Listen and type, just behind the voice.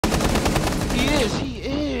is. He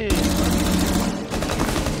is.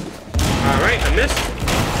 Alright, I missed.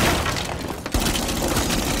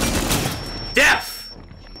 Death!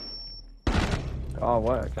 Oh,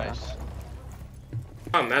 what? Nice.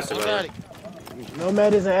 I'm messing with it.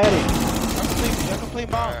 Nomad is an addict. I can play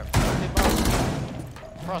bomb.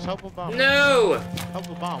 Cross, help a bomb. No! Help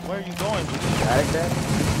a bomb. Where are you going? Addict that?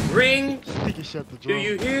 Ring! He can shut the Do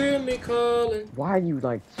you hear me calling? Why are you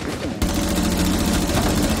like screaming?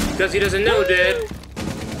 Because he doesn't know, Dad.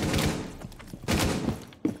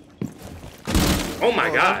 Oh my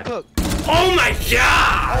god. Cook. Oh my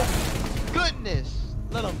god! Goodness.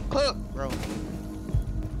 Let him cook, bro.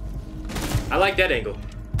 I like that angle.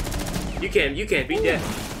 You can't beat that.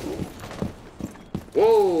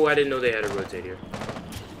 Whoa, I didn't know they had a rotate here.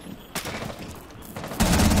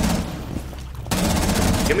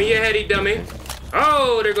 Give me your heady, dummy.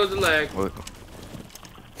 Oh, there goes the lag. We're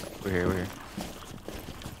here.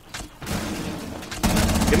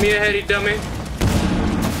 Give me a heady, dummy.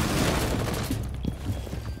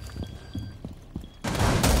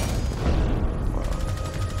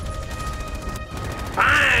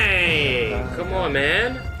 Fine! Come on,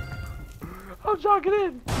 man. Oh, John, get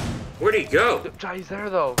in. Where'd he go? John, he's there,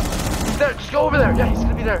 though. He's there. Just go over there. Yeah, he's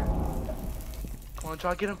gonna be there. Come on,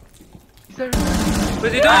 John, get him. He's there.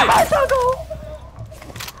 What's he doing?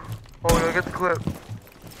 Oh, we gotta get the clip.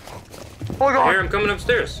 Oh, my I God. hear him coming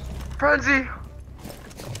upstairs. Frenzy. You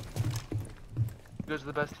guys are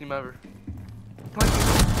the best team ever.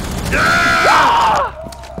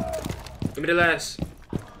 Give me the last.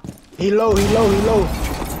 He low.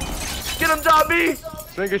 Get him, John B.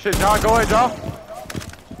 Sing shit, John. Go ahead, John.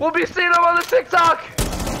 We'll be seeing him on the TikTok.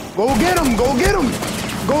 Go get him. Go get him.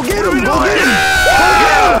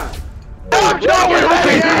 John,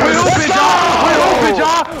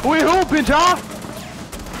 we hooping, John.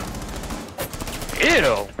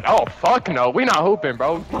 Ew. Oh, fuck no. We not hooping,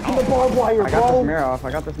 bro. Fucking the barbed wire, I got bro. this mirror off. Oh,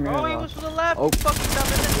 he was to the left. Oh. Fucking dumb.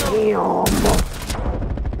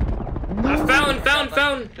 Damn.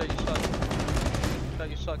 Found.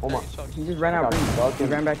 You suck. Oh my. You suck. He just ran out. He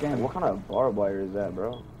ran back in. What kind of barbed wire is that,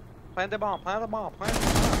 bro? Plant the bomb. Plant the bomb. Plant the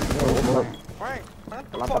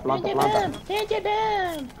Planta, bomb. Change it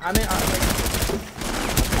down. I'm in.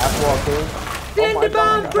 After all, too. Plant the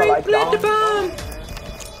bomb, Frank. Plant the bomb.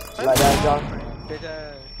 Like that, John.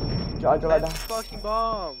 John, like Plant the that. fucking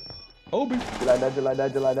bomb. Obi. Like that.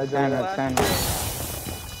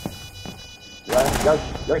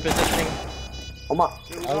 Repositioning. Oh my.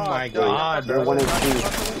 Oh my god. They're 1 and 2.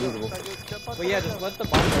 But yeah, just let the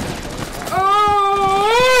bomb go.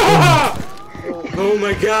 Oh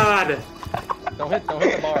my god. Don't hit the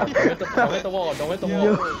bar. Don't hit the wall. Don't hit the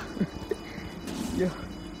wall.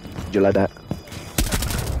 You like that?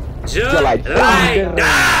 Just like that.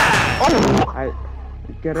 Oh!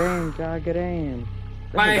 Get in, John, get in.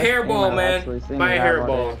 By a hairball, man. By a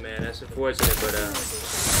hairball, man. That's unfortunate, but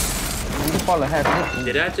You can fall ahead.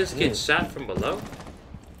 did I just get shot from below?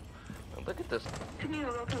 Look at this.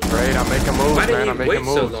 Great, I'm making moves, Why man. did I'm he making wait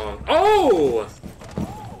so moves. long? Oh!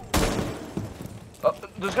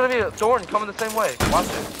 There's gonna be a thorn coming the same way. Watch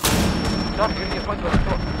it. John, you're gonna get punched by the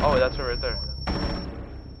thorn. Oh, that's it right there.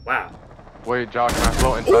 Wow. Wait, John, can I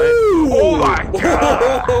float inside? Ooh. Oh my god!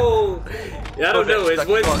 Yeah, I don't know.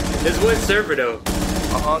 It's one server though.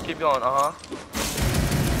 Keep going. No On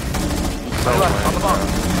the way. bottom.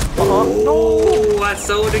 Oh, I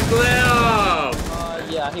sold the glove.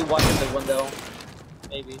 Yeah, he walked in the window.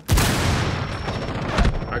 Maybe.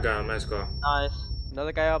 I got him. Nice call. Nice.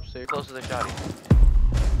 Another guy upstairs. Close to the shotty.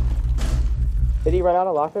 Did he run out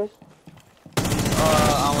of lockers? I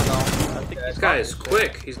don't know. I think This guy is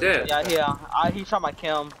quick. He's dead. Yeah. He shot my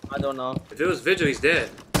cam. I don't know. If it was Vigil, he's dead.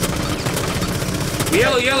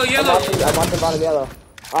 Yellow. I'm watching bottom yellow.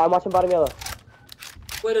 I'm watching bottom yellow.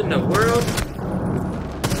 What in the world?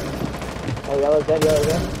 Oh, yellow's dead.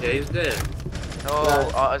 Yeah, he's dead. No,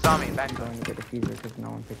 a zombie back. I'm going to get the fever because no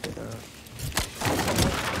one picked it up.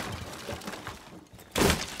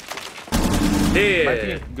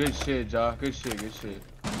 Dead. Good shit, John. Good shit.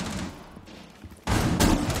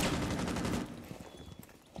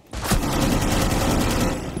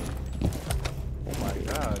 Oh my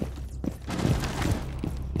god.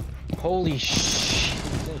 Holy shit.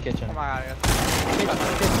 He's in the kitchen. Oh my god.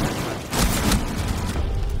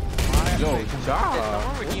 Yo, John.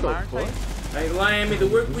 I ain't lying, the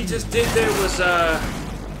work we just did there was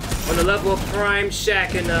on the level of Prime,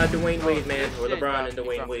 Shaq, and Dwayne Wade, man, or LeBron and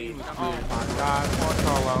Dwayne Wade. Oh my god. Poor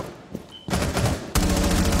Carlo.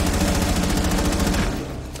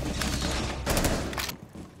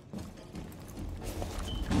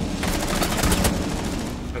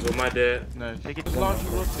 That's what my dad. Nice. Take it Just to launch you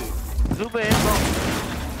rotate. Zoom in, bro.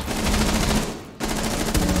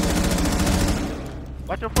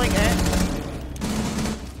 Watch your flank, Ant.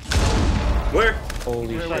 Where?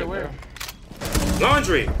 Holy shit. Where?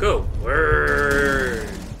 Laundry. Go. Word.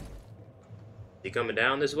 He coming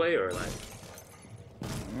down this way or like?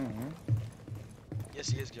 Yes,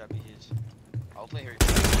 he is, Gabby. He is. I'll play her.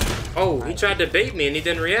 Oh, he tried to bait me and he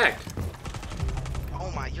didn't react.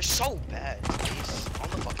 Oh my, you're so bad. He's on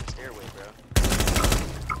the fucking stairway, bro.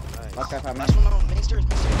 Nice. Last guy, 5 Last one on main stairs.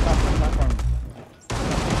 Platform.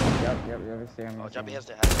 Yep, it's there. Oh, Gabby has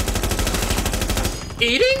to have it.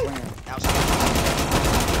 Eating? Now stop.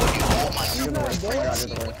 Oh my You're the god. worst.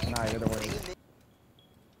 You're the worst. Nah, you're the worst.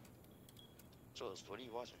 Jules, what are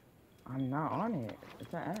you watching? I'm not on it.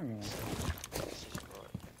 It's an enemy.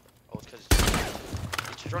 Oh, it's because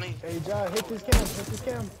it's running. Hey, John, hit this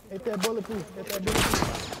cam, hit that bulletproof,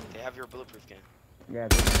 They have your bulletproof game. Yeah.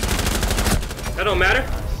 That don't matter.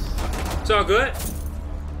 It's all good.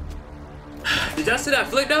 Did y'all see that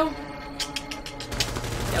flick though?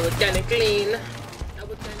 That was kinda clean. That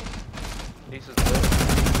was kinda...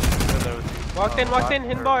 Walked in,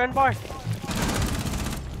 hidden bar.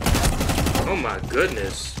 Oh my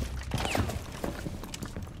goodness.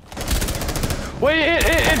 Wait,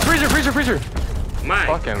 in freezer. My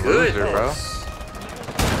Fucking goodness. loser, bro.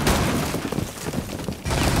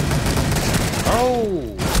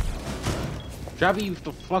 Oh! Drop you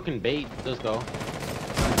the fucking bait. Let's go.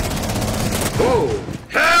 Whoa!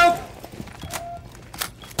 Help!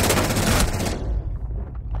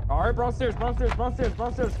 Alright, bro, stairs. Coming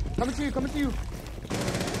to you.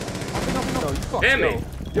 Hopping. Yo, you fuck. Damn me.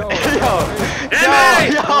 Yo.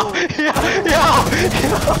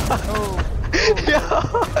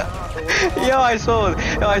 Yo, I sold.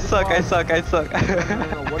 Yo, I suck. Kind of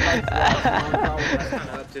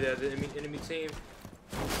up to the enemy team.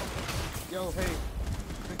 Yo, hey.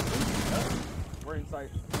 We're in sight.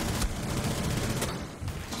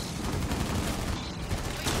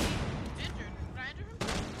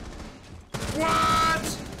 What?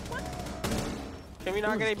 Can we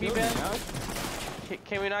not get a B bed?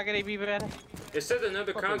 Can we not get a B bed? It says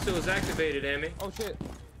another console is activated, Amy. Oh shit.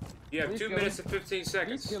 You have Please 2 kill minutes him. and 15 Please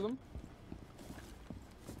seconds. kill him.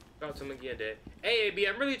 Talk to him again, Dad. Hey, AB,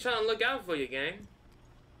 I'm really trying to look out for you, gang.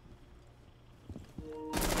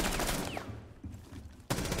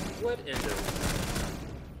 What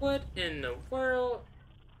in the world?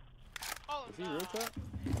 Is he real chat?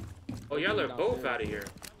 Oh, y'all are both out of here.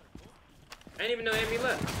 I didn't even know Amy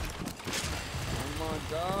left. Oh my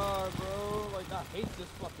god, bro. Like, I hate this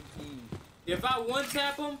fucking team. If I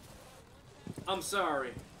one-tap him, I'm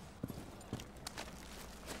sorry.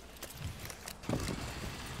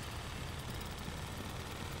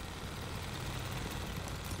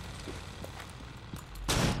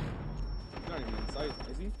 He's not even in sight,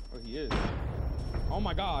 is he? Oh, he is. Oh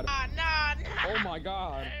my god. Nah. Oh my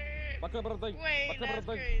god. Wait, that's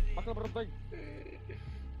crazy.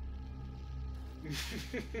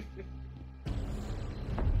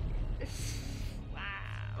 Wow.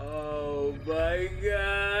 Oh my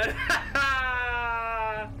god.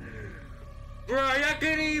 Bro, y'all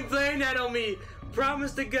couldn't even blame that on me.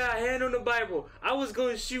 Promise to God, hand on the Bible. I was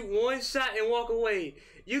gonna shoot one shot and walk away.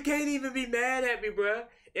 You can't even be mad at me, bro.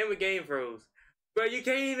 And my game froze. Bro, you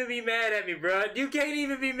can't even be mad at me, bro. You can't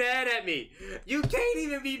even be mad at me. You can't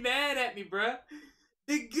even be mad at me, bro.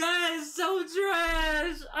 The guy is so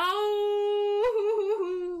trash. Oh.